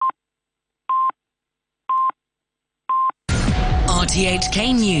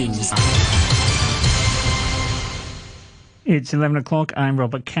RTHK News. It's 11 o'clock. I'm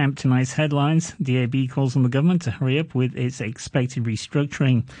Robert Kemp. Tonight's headlines. DAB calls on the government to hurry up with its expected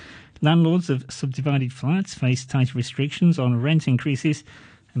restructuring. Landlords of subdivided flats face tighter restrictions on rent increases,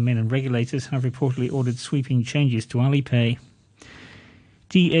 and mainland regulators have reportedly ordered sweeping changes to Alipay.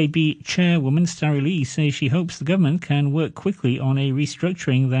 DAB chairwoman Starry Lee says she hopes the government can work quickly on a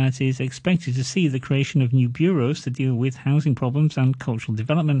restructuring that is expected to see the creation of new bureaus to deal with housing problems and cultural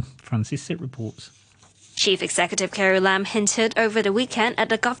development. Francis Sitt reports. Chief Executive Carrie Lam hinted over the weekend at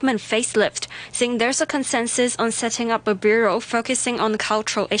the government facelift, saying there's a consensus on setting up a bureau focusing on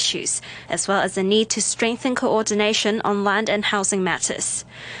cultural issues, as well as the need to strengthen coordination on land and housing matters.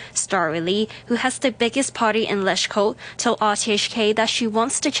 Starry Lee, who has the biggest party in Leshko, told RTHK that she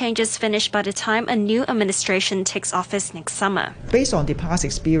wants the changes finished by the time a new administration takes office next summer. Based on the past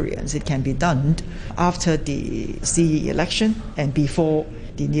experience, it can be done after the CE election and before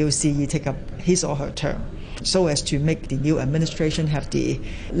the new CE take up his or her term, so as to make the new administration have the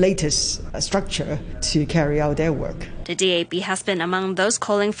latest structure to carry out their work. The DAB has been among those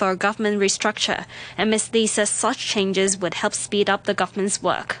calling for a government restructure, and Ms. Lee says such changes would help speed up the government's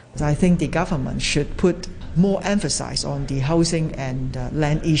work. I think the government should put more emphasis on the housing and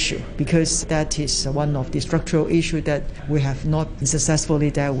land issue, because that is one of the structural issues that we have not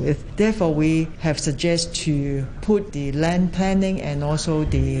successfully dealt with. Therefore, we have suggested to put the land planning and also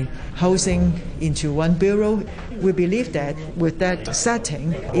the housing into one bureau. We believe that with that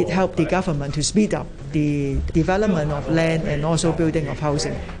setting, it helped the government to speed up the development of land and also building of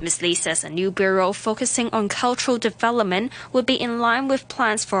housing. Ms. Lee says a new bureau focusing on cultural development would be in line with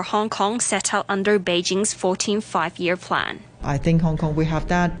plans for Hong Kong set out under Beijing's 14th five-year plan. I think Hong Kong, we have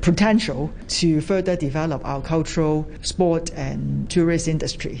that potential to further develop our cultural, sport and tourist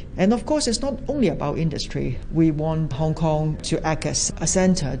industry. And of course, it's not only about industry. We want Hong Kong to act as a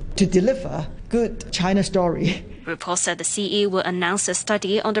center to deliver good China story. Reports said the CE will announce a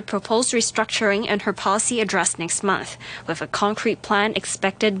study on the proposed restructuring in her policy address next month, with a concrete plan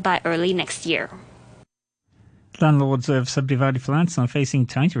expected by early next year. Landlords of subdivided flats are facing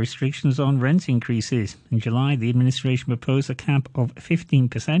tighter restrictions on rent increases. In July, the administration proposed a cap of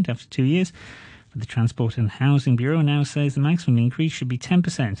 15% after 2 years, but the Transport and Housing Bureau now says the maximum increase should be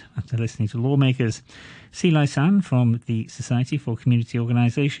 10% after listening to lawmakers. Si Lai San from the Society for Community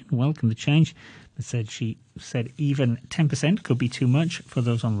Organisation welcomed the change, but she said even 10% could be too much for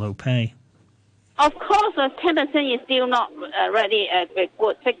those on low pay. Of course, 10% is still not really a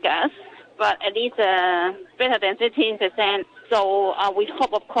good figure, but at least better than 15%. So we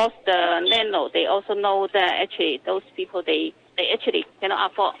hope, of course, the landlord, they also know that actually those people, they actually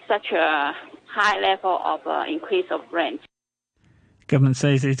cannot afford such a high level of increase of rent. Government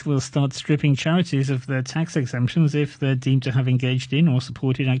says it will start stripping charities of their tax exemptions if they're deemed to have engaged in or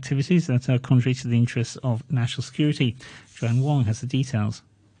supported activities that are contrary to the interests of national security. Joanne Wong has the details.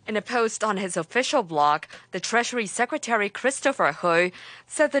 In a post on his official blog, the Treasury Secretary Christopher Hui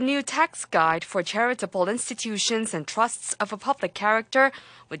said the new tax guide for charitable institutions and trusts of a public character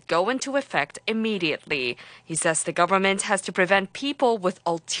would go into effect immediately. He says the government has to prevent people with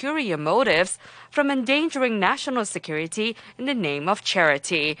ulterior motives from endangering national security in the name of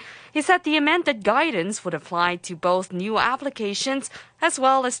charity. He said the amended guidance would apply to both new applications as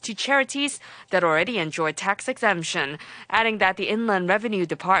well as to charities that already enjoy tax exemption, adding that the Inland Revenue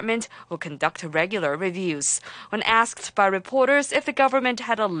Department will conduct regular reviews. When asked by reporters if the government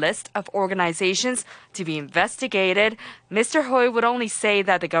had a list of organizations to be investigated, Mr. Hui would only say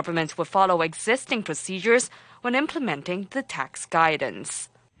that the government would follow existing procedures when implementing the tax guidance.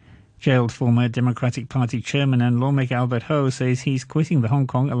 Jailed former Democratic Party chairman and lawmaker Albert Ho says he's quitting the Hong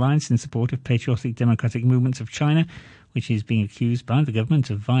Kong Alliance in support of Patriotic Democratic Movements of China, which is being accused by the government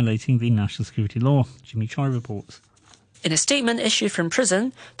of violating the national security law. Jimmy Choi reports. In a statement issued from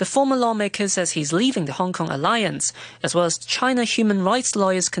prison, the former lawmaker says he's leaving the Hong Kong Alliance, as well as the China Human Rights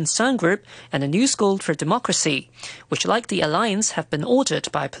Lawyers Concern Group and the New School for Democracy, which, like the Alliance, have been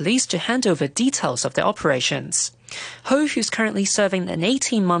ordered by police to hand over details of their operations. Ho, who's currently serving an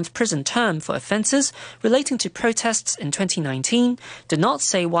 18-month prison term for offences relating to protests in 2019, did not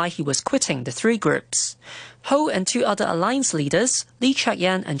say why he was quitting the three groups. Ho and two other alliance leaders, Lee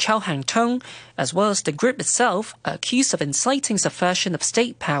Cheuk-yan and Chow Hang-tung, as well as the group itself, are accused of inciting subversion of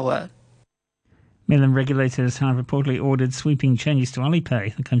state power. Mainland regulators have reportedly ordered sweeping changes to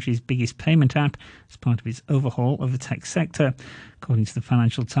Alipay, the country's biggest payment app, as part of its overhaul of the tech sector. According to the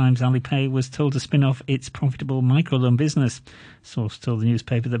Financial Times, Alipay was told to spin off its profitable microloan business. Source told the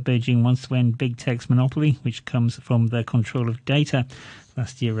newspaper that Beijing wants to end big tech's monopoly, which comes from their control of data.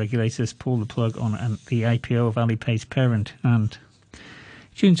 Last year, regulators pulled the plug on the IPO of Alipay's parent, and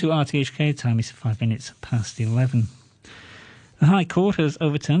Tune to RTHK, time is 5 minutes past 11. The High Court has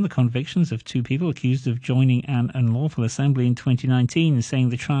overturned the convictions of 2 people accused of joining an unlawful assembly in 2019, saying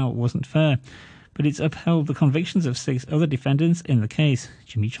the trial wasn't fair. But it's upheld the convictions of 6 other defendants in the case.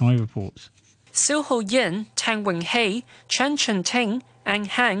 Jimmy Choi reports. Siu Ho Yin, Tang Wing-hei, Chen Chen-ting, Ang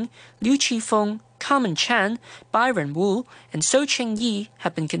Hang, Liu Chi-feng, Carmen Chan, Byron Wu and So Ching-yi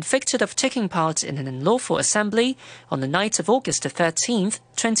have been convicted of taking part in an unlawful assembly on the night of August 13,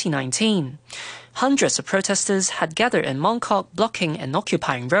 2019. Hundreds of protesters had gathered in Mongkok, blocking and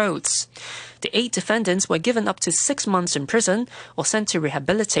occupying roads. The 8 defendants were given up to 6 months in prison or sent to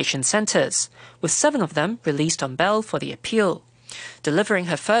rehabilitation centres, with 7 of them released on bail for the appeal. Delivering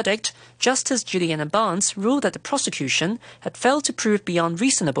her verdict, Justice Juliana Barnes ruled that the prosecution had failed to prove beyond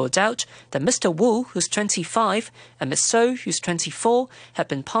reasonable doubt that Mr. Wu, who's 25, and Ms. So, who's 24, had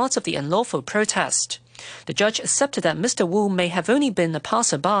been part of the unlawful protest. The judge accepted that Mr. Wu may have only been a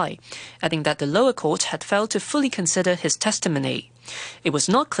passerby, adding that the lower court had failed to fully consider his testimony. It was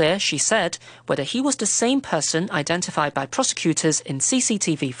not clear, she said, whether he was the same person identified by prosecutors in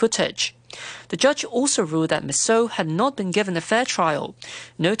CCTV footage. The judge also ruled that Ms. So had not been given a fair trial,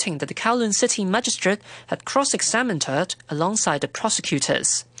 noting that the Kowloon City magistrate had cross-examined her alongside the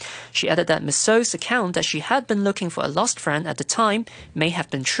prosecutors. She added that Ms. So's account that she had been looking for a lost friend at the time may have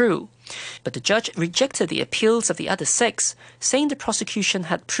been true. But the judge rejected the appeals of the other 6, saying the prosecution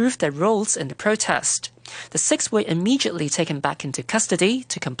had proved their roles in the protest. The 6 were immediately taken back into custody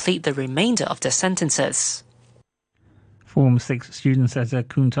to complete the remainder of their sentences. Form 6 students at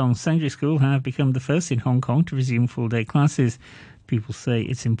Kwun Tong Secondary School have become the first in Hong Kong to resume full-day classes. Pupils say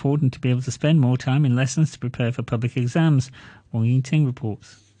it's important to be able to spend more time in lessons to prepare for public exams. Wong Ying-ting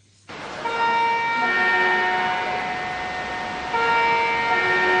reports.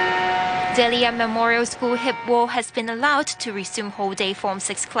 Dalian Memorial School Hip Wo has been allowed to resume whole-day Form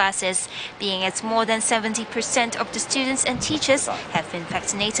 6 classes, being as more than 70% of the students and teachers have been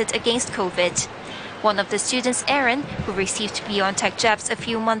vaccinated against COVID. One of the students, Aaron, who received BioNTech jabs a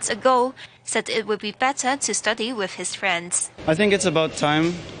few months ago, said it would be better to study with his friends. I think it's about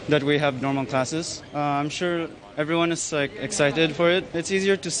time that we have normal classes. I'm sure everyone is excited for it. It's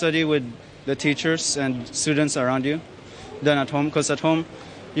easier to study with the teachers and students around you than at home, because at home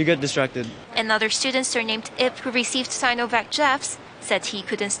you get distracted. Another student surnamed Ip, who received Sinovac jabs, said he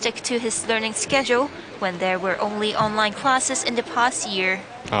couldn't stick to his learning schedule when there were only online classes in the past year.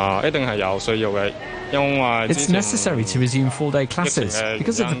 It's necessary to resume full-day classes.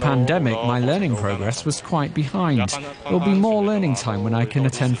 Because of the pandemic, my learning progress was quite behind. There will be more learning time when I can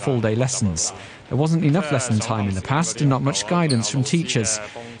attend full-day lessons. There wasn't enough lesson time in the past and not much guidance from teachers.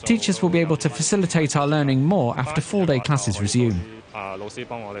 Teachers will be able to facilitate our learning more after full-day classes resume.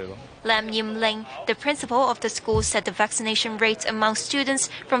 Lam Yim Ling, the principal of the school, said the vaccination rate among students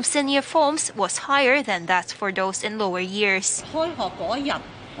from senior forms was higher than that for those in lower years.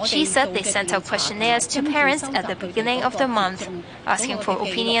 She said they sent out questionnaires to parents at the beginning of the month, asking for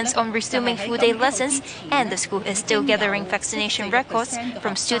opinions on resuming full-day lessons, and the school is still gathering vaccination records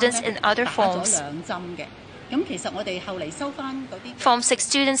from students in other forms. Form 6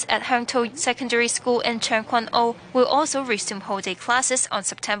 students at Hang To Secondary School in Cheung Kwan O will also resume whole-day classes on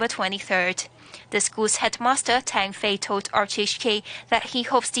September 23rd. The school's headmaster, Tang Fei, told RTHK that he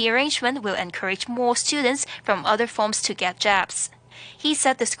hopes the arrangement will encourage more students from other forms to get jabs. He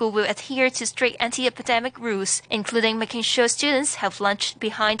said the school will adhere to strict anti-epidemic rules, including making sure students have lunch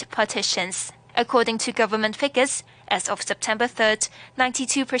behind partitions. According to government figures, as of September 3rd,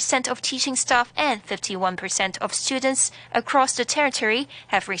 92% of teaching staff and 51% of students across the territory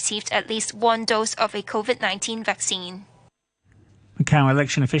have received at least 1 dose of a COVID-19 vaccine. Macau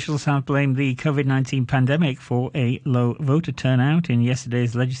election officials have blamed the COVID-19 pandemic for a low voter turnout in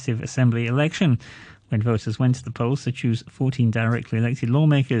yesterday's Legislative Assembly election, when voters went to the polls to choose 14 directly elected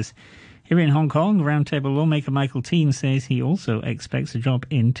lawmakers. Here in Hong Kong, Roundtable lawmaker Michael Teen says he also expects a drop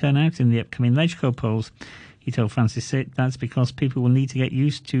in turnout in the upcoming LegCo polls. He told Francis Sit that's because people will need to get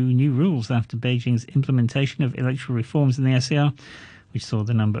used to new rules after Beijing's implementation of electoral reforms in the SAR, which saw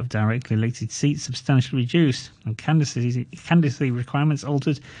the number of directly elected seats substantially reduced and candidacy requirements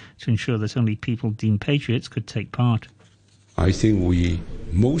altered to ensure that only people deemed patriots could take part. I think we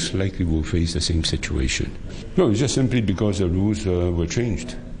most likely will face the same situation. No, it's just simply because the rules were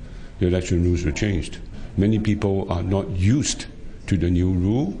changed. The election rules were changed. Many people are not used to the new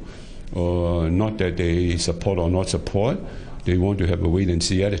rule, or not that they support or not support. They want to have a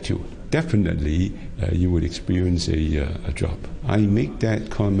wait-and-see attitude. Definitely, you would experience a drop. I make that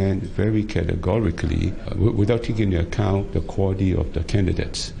comment very categorically without taking into account the quality of the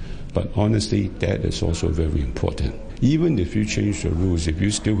candidates. But honestly, that is also very important. Even if you change the rules, if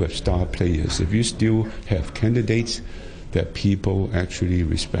you still have star players, if you still have candidates that people actually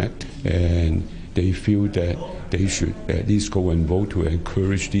respect and they feel that they should at least go and vote to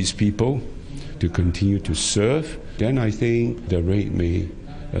encourage these people to continue to serve, then I think the rate may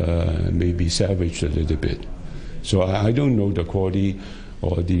be salvaged a little bit. So I don't know the quality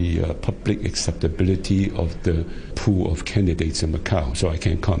or the public acceptability of the pool of candidates in Macau, so I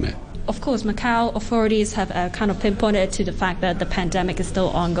can't comment. Of course, Macau authorities have kind of pinpointed to the fact that the pandemic is still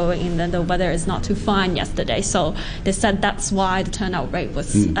ongoing and then the weather is not too fine yesterday. So they said that's why the turnout rate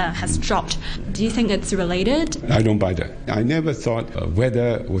has dropped. Do you think it's related? I don't buy that. I never thought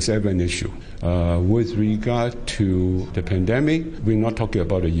weather was ever an issue. With regard to the pandemic, we're not talking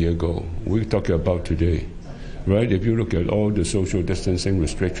about a year ago. We're talking about today. Right? If you look at all the social distancing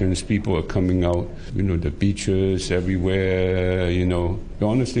restrictions, people are coming out, the beaches everywhere,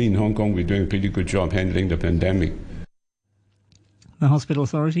 Honestly, in Hong Kong, we're doing a pretty good job handling the pandemic. The hospital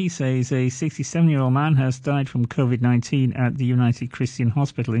authority says a 67-year-old man has died from COVID-19 at the United Christian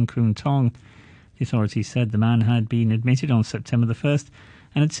Hospital in Kwun Tong. The authorities said the man had been admitted on September the 1st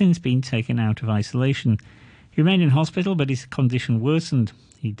and had since been taken out of isolation. He remained in hospital, but his condition worsened.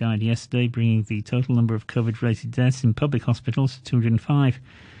 He died yesterday, bringing the total number of COVID-related deaths in public hospitals to 205.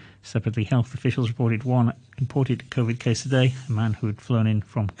 Separately, health officials reported one imported COVID case a day, a man who had flown in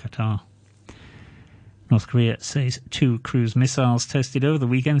from Qatar. North Korea says 2 cruise missiles tested over the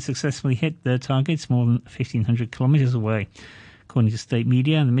weekend successfully hit their targets more than 1,500 kilometres away. According to state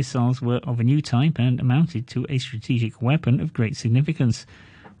media, the missiles were of a new type and amounted to a strategic weapon of great significance.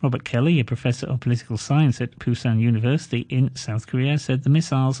 Robert Kelly, a professor of political science at Pusan University in South Korea, said the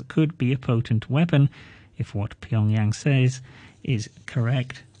missiles could be a potent weapon if what Pyongyang says is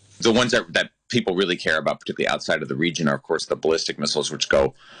correct. The ones that people really care about, particularly outside of the region, are, of course, the ballistic missiles, which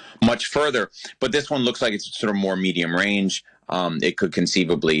go much further. But this one looks like it's sort of more medium range. It could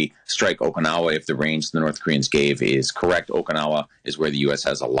conceivably strike Okinawa if the range the North Koreans gave is correct. Okinawa is where the U.S.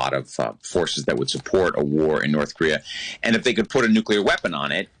 has a lot of forces that would support a war in North Korea. And if they could put a nuclear weapon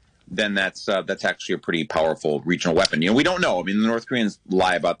on it, then that's actually a pretty powerful regional weapon. We don't know. I mean, the North Koreans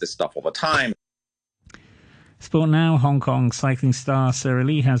lie about this stuff all the time. Sport now. Hong Kong cycling star Sarah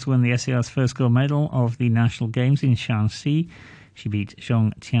Lee has won the SAR's first gold medal of the National Games in Shaanxi. She beat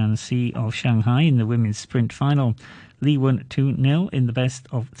Zhong Tianxi of Shanghai in the women's sprint final. Lee won 2-0 in the best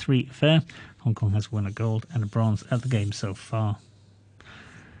of 3 affair. Hong Kong has won a gold and a bronze at the Games so far.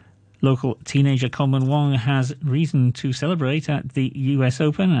 Local teenager Coleman Wong has reason to celebrate at the US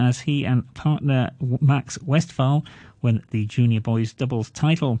Open as he and partner Max Westphal won the junior boys doubles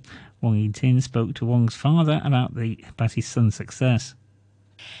title. Wong Yin-tin spoke to Wong's father about his son's success.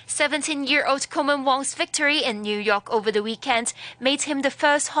 17-year-old Coleman Wong's victory in New York over the weekend made him the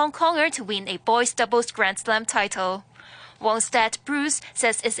first Hong Konger to win a boys doubles Grand Slam title. Wong's dad, Bruce,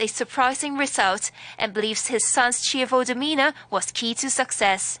 says it's a surprising result and believes his son's cheerful demeanor was key to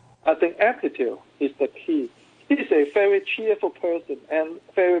success. I think attitude is the key. He's a very cheerful person and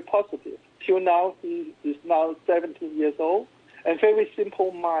very positive. Till now, he is now 17 years old and very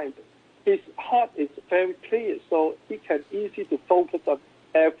simple mind. His heart is very clear, so he can easily to focus on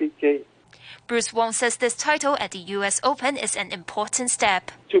every game. Bruce Wong says this title at the US Open is an important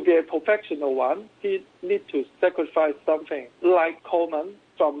step. To be a professional one, he needs to sacrifice something. Like Coleman,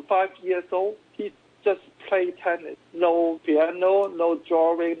 from 5 years old, he just play tennis. No piano, no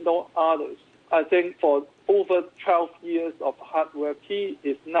drawing, no others. I think for over 12 years of hard work, he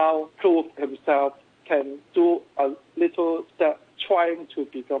is now proved himself can do a little step trying to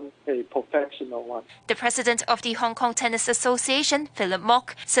become a professional one. The president of the Hong Kong Tennis Association, Philip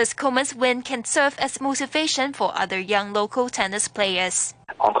Mok, says Coleman's win can serve as motivation for other young local tennis players.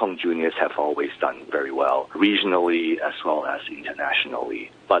 Hong Kong juniors have always done very well, regionally as well as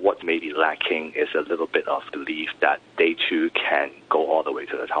internationally. But what may be lacking is a little bit of belief that they too can go all the way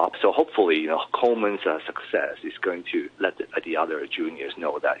to the top. So hopefully, Coleman's success is going to let the other juniors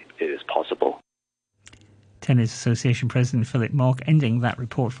know that it is possible. Tennis Association President Philip Mok ending that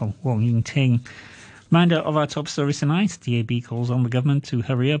report from Wong Yin-ting. Reminder of our top stories tonight. DAB calls on the government to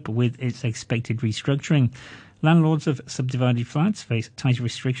hurry up with its expected restructuring. Landlords of subdivided flats face tighter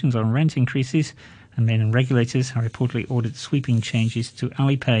restrictions on rent increases, and then regulators have reportedly ordered sweeping changes to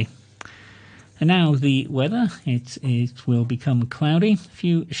Alipay. And now the weather. It will become cloudy. A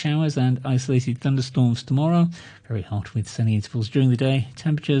few showers and isolated thunderstorms tomorrow. Very hot with sunny intervals during the day.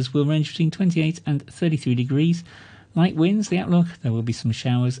 Temperatures will range between 28 and 33 degrees. Light winds, the outlook. There will be some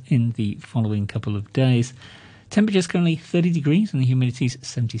showers in the following couple of days. Temperature's currently 30 degrees and the humidity's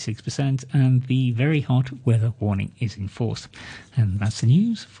 76%, and the very hot weather warning is in force. And that's the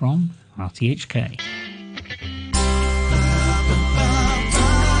news from RTHK.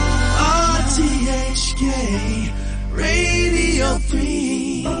 RTHK Radio 3.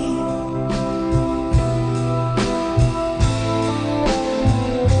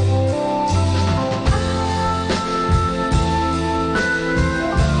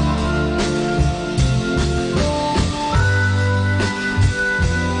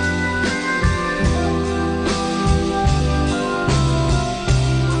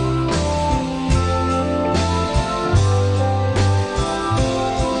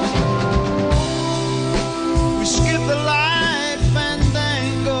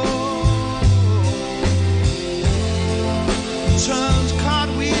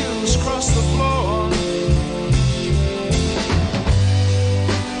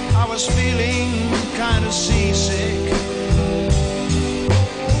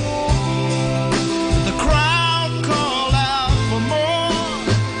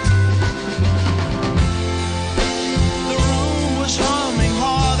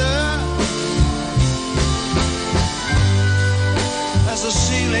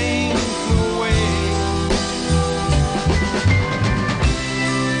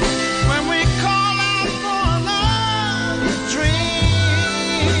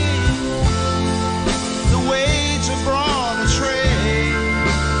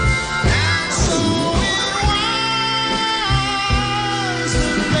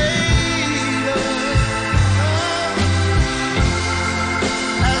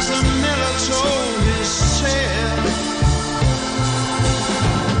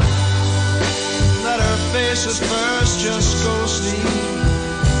 First, just go sleep.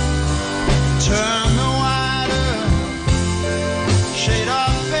 Turn the wider shade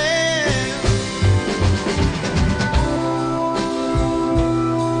of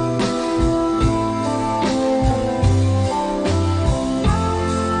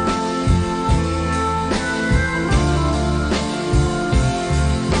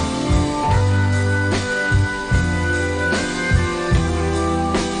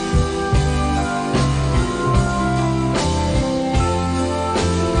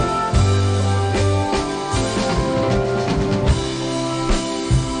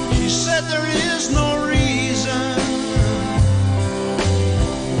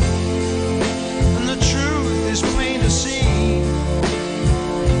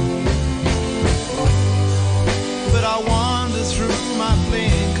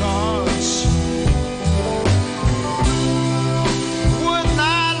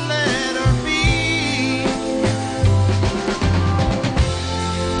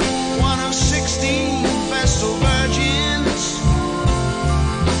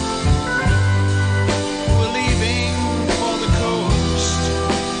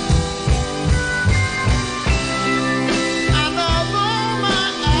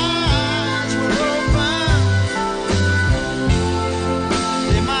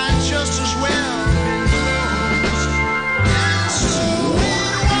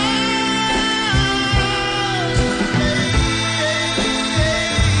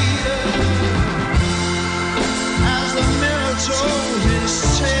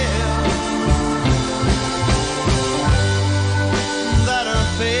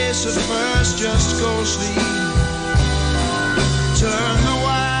first, just go sleep. Turn the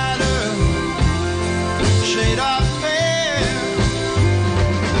wider shade of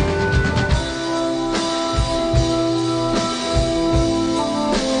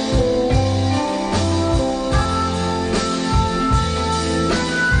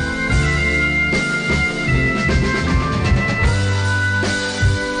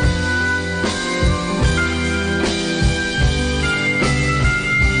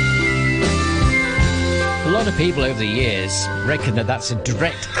A lot of people over the years reckon that that's a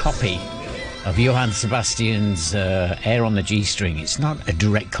direct copy of Johann Sebastian's Air on the G String. It's not a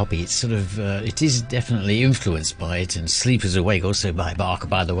direct copy. It's sort of, it is definitely influenced by it, and Sleepers Awake also by Bach,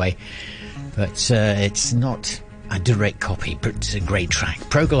 by the way. But it's not a direct copy, but it's a great track.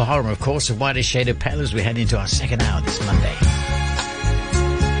 Procol Harum, of course, A Whiter Shade of Pale as we head into our second hour this Monday.